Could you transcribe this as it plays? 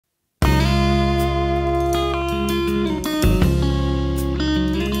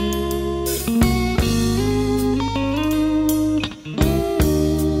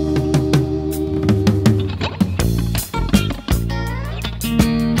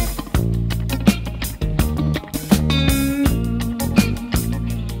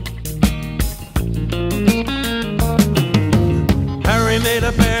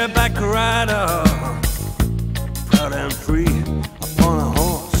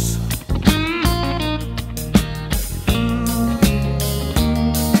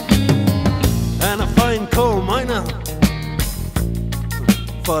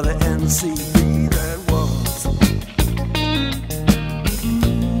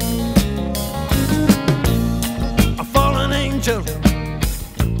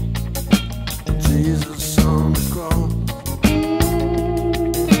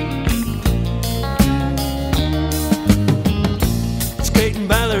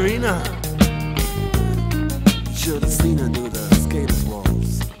ballerina. Should have seen her do the skaters'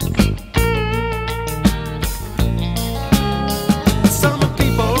 walls. Some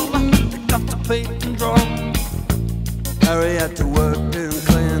people picked up the paint and draw. Harry had to work in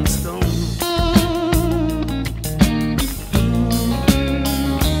clay and stone.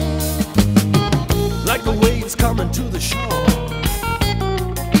 Like the waves coming to the shore,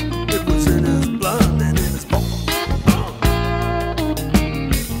 it was in his blood and in his bones.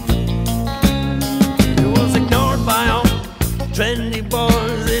 It was ignored by all trendy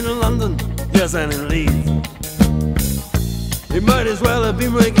boys in London, yes, and in Leeds. He might as well have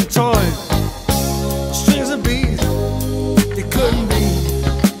been making toys, strings and beads. It couldn't be.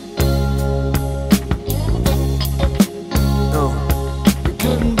 No, it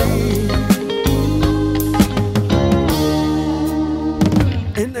couldn't be.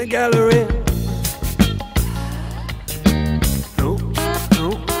 In the gallery. No, no.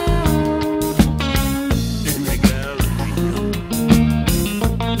 In the gallery.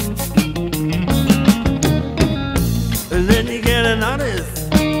 And then you get an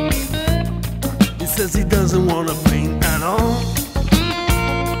artist. He says he doesn't want to paint at all.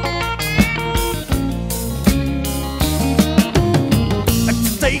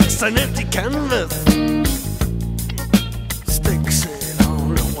 Takes an empty canvas, sticks it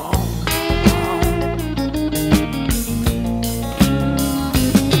on the wall.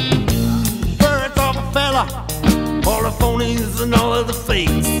 Birds of a fella, all the phonies and all of the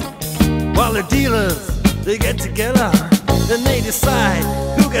fakes. While the dealers, they get together and they decide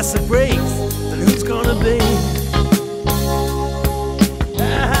who gets the breaks and who's gonna be.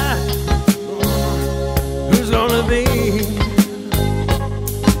 Who's gonna be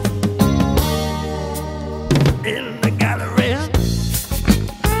in the gallery?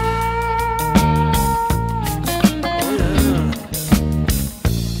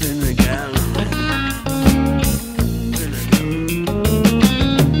 In the gallery.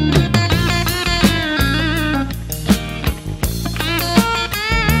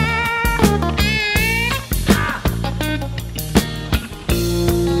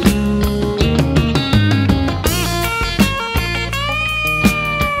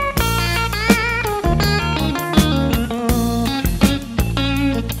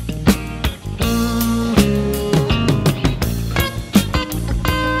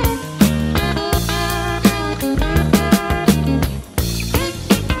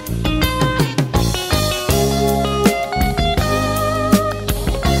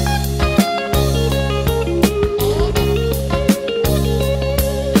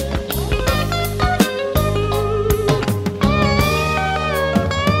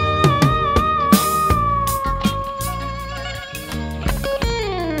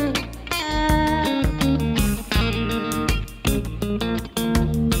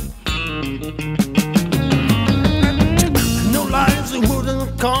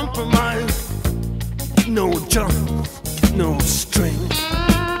 Compromise, no jump, no string.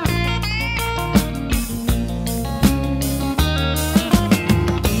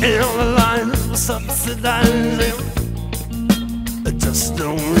 And all the lines were subsidizing, it just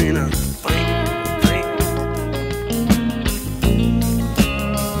don't mean a thing.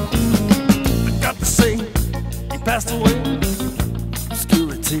 I got to say, he passed away,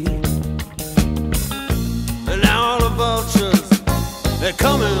 obscurity. And now all the vultures, they're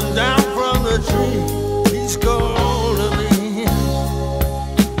coming down from the tree. He's gone.